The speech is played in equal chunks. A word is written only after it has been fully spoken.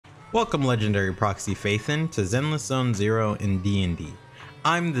Welcome legendary Proxy Faithin to Zenless Zone Zero in D&D.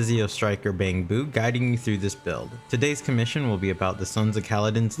 I'm the Zeo Striker Bang Boo guiding you through this build. Today's commission will be about the Sons of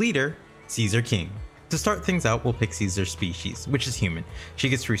Kaladin's leader, Caesar King. To start things out, we'll pick Caesar's species, which is human. She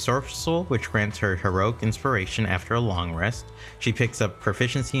gets Resourceful, which grants her heroic inspiration after a long rest. She picks up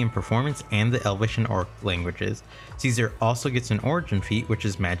proficiency in performance and the Elvish and Orc languages. Caesar also gets an origin feat, which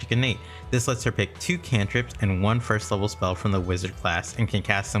is magic innate. This lets her pick 2 cantrips and 1 first level spell from the wizard class and can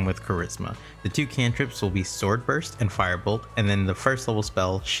cast them with charisma. The 2 cantrips will be Sword Burst and Firebolt, and then the first level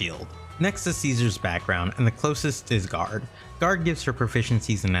spell Shield. Next is Caesar's background, and the closest is Guard. Guard gives her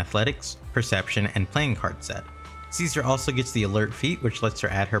proficiencies in Athletics, Perception, and Playing Card set. Caesar also gets the Alert feat, which lets her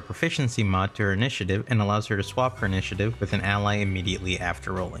add her proficiency mod to her initiative and allows her to swap her initiative with an ally immediately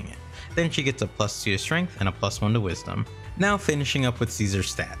after rolling it. Then she gets a +2 to Strength and a +1 to Wisdom. Now finishing up with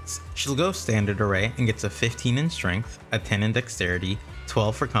Caesar's stats. She'll go Standard Array and gets a 15 in Strength, a 10 in Dexterity,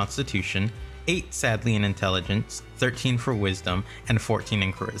 12 for Constitution, 8 sadly in Intelligence, 13 for Wisdom, and 14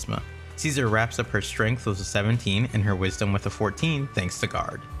 in Charisma. Caesar wraps up her Strength with a 17 and her Wisdom with a 14 thanks to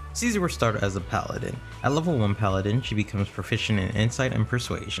Guard. Caesar will start as a Paladin. At level 1 Paladin, she becomes proficient in Insight and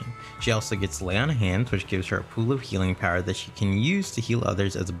Persuasion. She also gets Lay on Hands, which gives her a pool of healing power that she can use to heal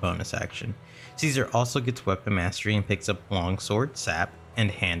others as a bonus action. Caesar also gets Weapon Mastery and picks up Longsword, Sap,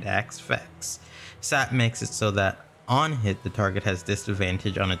 and Hand Axe, Vex. Sap makes it so that on hit the target has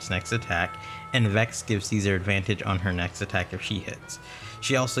disadvantage on its next attack, and Vex gives Caesar advantage on her next attack if she hits.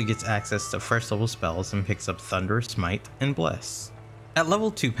 She also gets access to first level spells and picks up Thunderous Smite and Bless. At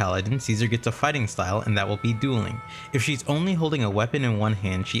level 2 Paladin, Caesar gets a fighting style, and that will be Dueling. If she's only holding a weapon in one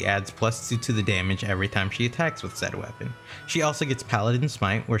hand, she adds +2 to the damage every time she attacks with said weapon. She also gets Paladin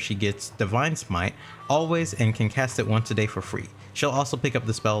Smite, where she gets Divine Smite always and can cast it once a day for free. She'll also pick up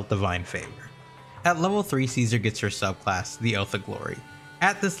the spell Divine Favor. At level 3, Caesar gets her subclass, the Oath of Glory.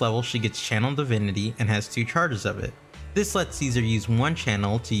 At this level, she gets Channel Divinity and has 2 charges of it. This lets Caesar use one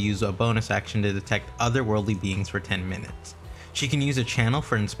channel to use a bonus action to detect otherworldly beings for 10 minutes. She can use a channel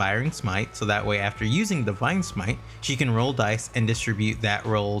for Inspiring Smite, so that way after using Divine Smite, she can roll dice and distribute that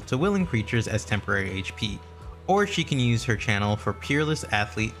roll to willing creatures as temporary HP. Or she can use her channel for Peerless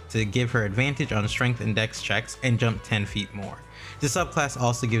Athlete to give her advantage on strength and dex checks and jump 10 feet more. The subclass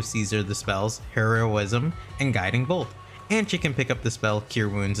also gives Caesar the spells Heroism and Guiding Bolt, and she can pick up the spell Cure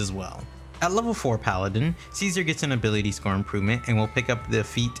Wounds as well. At level 4 Paladin, Caesar gets an ability score improvement and will pick up the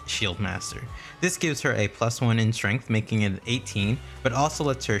feat Shield Master. This gives her a +1 in strength, making it 18, but also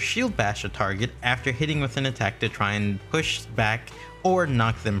lets her shield bash a target after hitting with an attack to try and push back or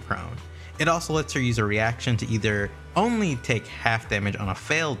knock them prone. It also lets her use a reaction to either only take half damage on a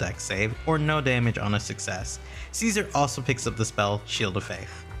failed dex save or no damage on a success. Caesar also picks up the spell Shield of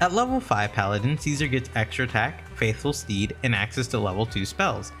Faith. At level 5 Paladin, Caesar gets Extra Attack, Faithful Steed, and access to level 2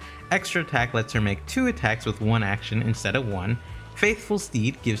 spells. Extra Attack lets her make 2 attacks with 1 action instead of 1. Faithful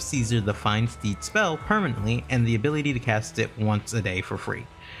Steed gives Caesar the Find Steed spell permanently and the ability to cast it once a day for free.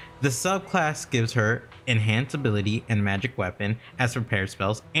 The subclass gives her Enhanced Ability and Magic Weapon as prepared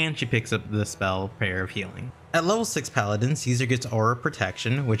spells, and she picks up the spell Prayer of Healing. At level 6 Paladin, Caesar gets Aura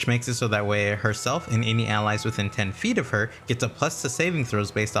Protection, which makes it so that way herself and any allies within 10 feet of her gets a + to saving throws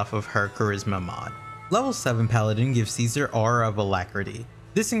based off of her Charisma mod. Level 7 Paladin gives Caesar Aura of Alacrity.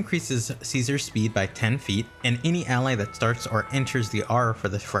 This increases Caesar's speed by 10 feet, and any ally that starts or enters the aura for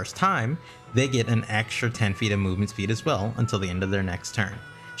the first time, they get an extra 10 feet of movement speed as well until the end of their next turn.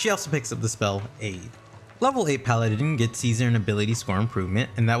 She also picks up the spell Aid. Level 8 Paladin gets Caesar an ability score improvement,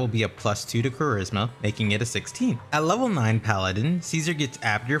 and that will be a +2 to Charisma, making it a 16. At level 9 Paladin, Caesar gets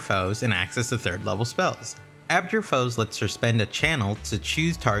Abjure Foes and access to 3rd level spells. Abjure Foes lets her spend a channel to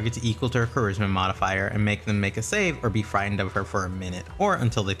choose targets equal to her Charisma modifier and make them make a save or be frightened of her for a minute or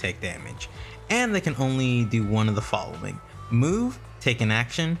until they take damage. And they can only do one of the following: move, take an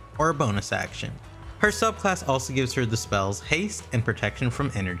action, or a bonus action. Her subclass also gives her the spells Haste and Protection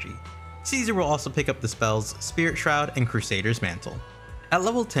from Energy. Caesar will also pick up the spells Spirit Shroud and Crusader's Mantle. At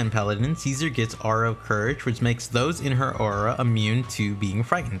level 10 Paladin, Caesar gets Aura of Courage, which makes those in her aura immune to being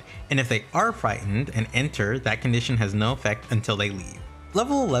frightened, and if they are frightened and enter, that condition has no effect until they leave.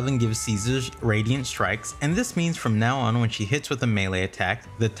 Level 11 gives Caesar's Radiant Strikes, and this means from now on when she hits with a melee attack,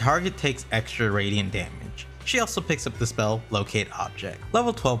 the target takes extra radiant damage. She also picks up the spell Locate Object.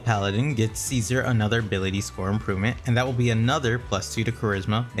 Level 12 Paladin gets Caesar another ability score improvement, and that will be another +2 to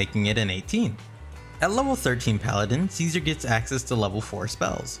Charisma, making it an 18. At level 13 Paladin, Caesar gets access to level 4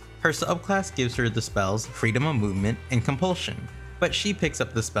 spells. Her subclass gives her the spells Freedom of Movement and Compulsion, but she picks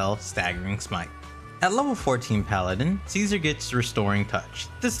up the spell Staggering Smite. At level 14 Paladin, Caesar gets Restoring Touch.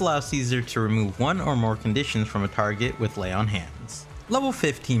 This allows Caesar to remove one or more conditions from a target with Lay on Hands. Level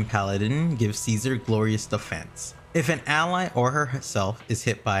 15 Paladin gives Caesar Glorious Defense. If an ally or herself is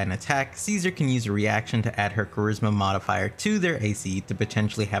hit by an attack, Caesar can use a reaction to add her charisma modifier to their AC to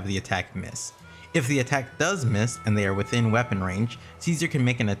potentially have the attack miss. If the attack does miss and they are within weapon range, Caesar can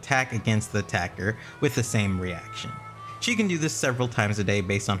make an attack against the attacker with the same reaction. She can do this several times a day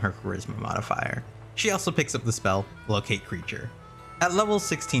based on her charisma modifier. She also picks up the spell Locate Creature. At level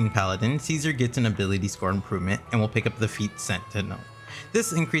 16 Paladin, Caesar gets an ability score improvement and will pick up the feat Sentinel.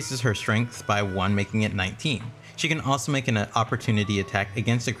 This increases her strength by 1, making it 19. She can also make an opportunity attack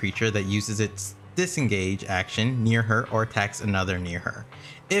against a creature that uses its disengage action near her or attacks another near her.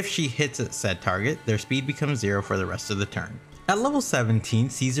 If she hits a said target, their speed becomes 0 for the rest of the turn. At level 17,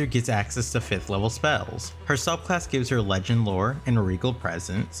 Caesar gets access to 5th level spells. Her subclass gives her Legend Lore and Regal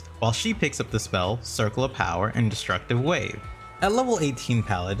Presence, while she picks up the spell Circle of Power and Destructive Wave. At level 18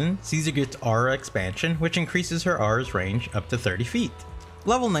 Paladin, Caesar gets Aura Expansion, which increases her Aura's range up to 30 feet.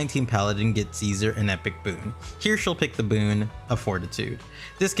 Level 19 Paladin gets Caesar an epic boon. Here she'll pick the boon of Fortitude.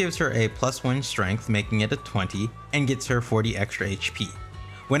 This gives her a +1 strength, making it a 20, and gets her 40 extra HP.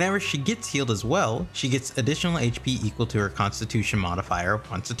 Whenever she gets healed as well, she gets additional HP equal to her Constitution modifier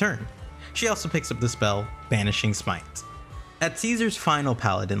once a turn. She also picks up the spell Banishing Smite. At Caesar's final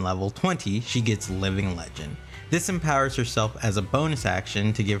Paladin level 20, she gets Living Legend. This empowers herself as a bonus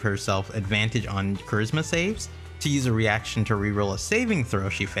action to give herself advantage on charisma saves, to use a reaction to reroll a saving throw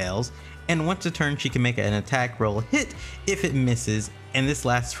she fails, and once a turn she can make an attack roll hit if it misses, and this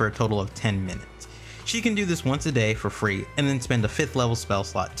lasts for a total of 10 minutes. She can do this once a day for free and then spend a 5th level spell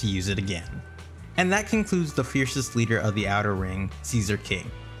slot to use it again. And that concludes the fiercest leader of the Outer Ring, Caesar King.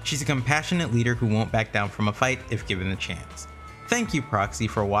 She's a compassionate leader who won't back down from a fight if given the chance. Thank you Proxy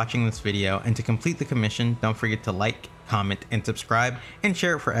for watching this video, and to complete the commission, don't forget to like, comment, and subscribe, and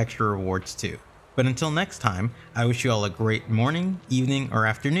share it for extra rewards too. But until next time, I wish you all a great morning, evening, or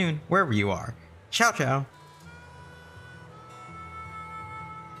afternoon, wherever you are. Ciao ciao!